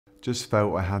just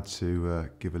felt I had to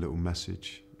give a little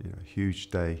message. You know, a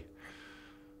huge day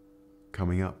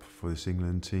coming up for this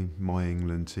England team, my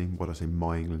England team. What I say,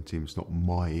 my England team, it's not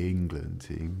my England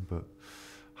team, but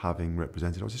having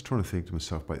represented, I was just trying to think to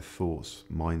myself about thoughts,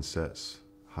 mindsets,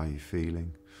 how you're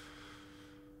feeling.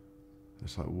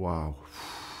 It's like, wow,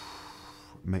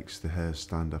 it makes the hair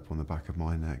stand up on the back of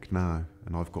my neck now,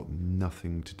 and I've got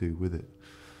nothing to do with it.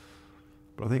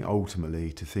 But I think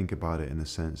ultimately, to think about it in a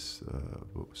sense,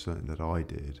 certainly that I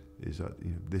did, is that,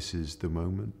 you know, this is the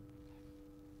moment.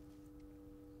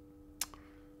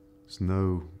 There's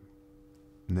no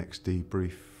next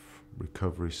debrief,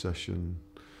 recovery session,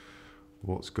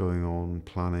 what's going on,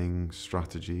 planning,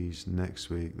 strategies next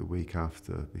week, the week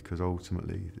after, because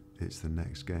ultimately it's the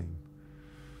next game.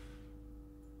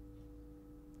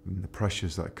 And the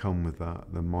pressures that come with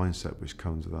that, the mindset which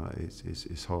comes with that,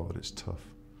 it's hard, it's tough.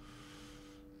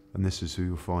 And this is who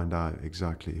you'll find out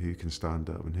exactly who can stand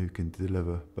up and who can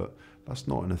deliver. But that's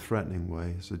not in a threatening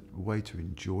way, it's a way to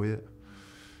enjoy it.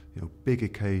 You know, big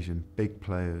occasion, big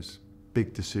players,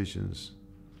 big decisions.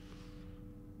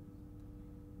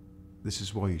 This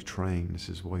is why you train, this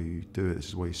is why you do it, this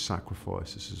is why you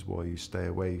sacrifice, this is why you stay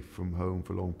away from home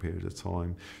for long periods of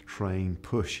time, train,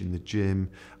 push in the gym,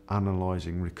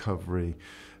 analysing recovery,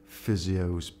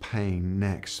 physios, pain,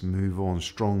 next, move on,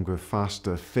 stronger,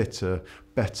 faster, fitter,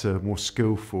 better, more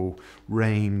skillful,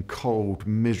 rain, cold,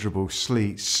 miserable,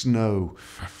 sleet, snow.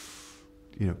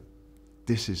 You know,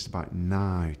 this is about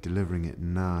now, delivering it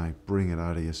now, bring it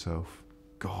out of yourself.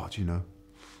 God, you know,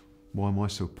 why am I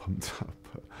so pumped up?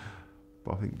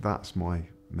 But I think that's my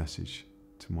message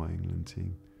to my England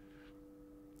team.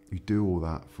 You do all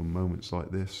that for moments like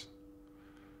this.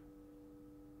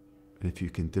 And if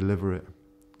you can deliver it,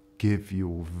 give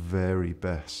your very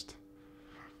best.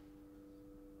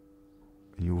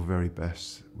 And your very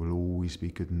best will always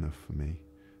be good enough for me.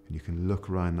 And you can look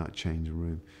around that changing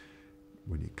room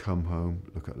when you come home,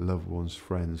 look at loved ones,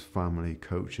 friends, family,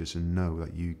 coaches, and know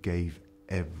that you gave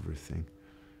everything.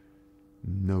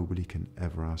 Nobody can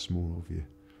ever ask more of you.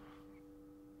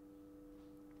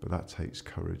 But that takes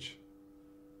courage,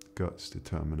 guts,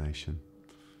 determination.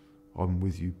 I'm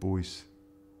with you, boys.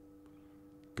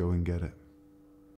 Go and get it.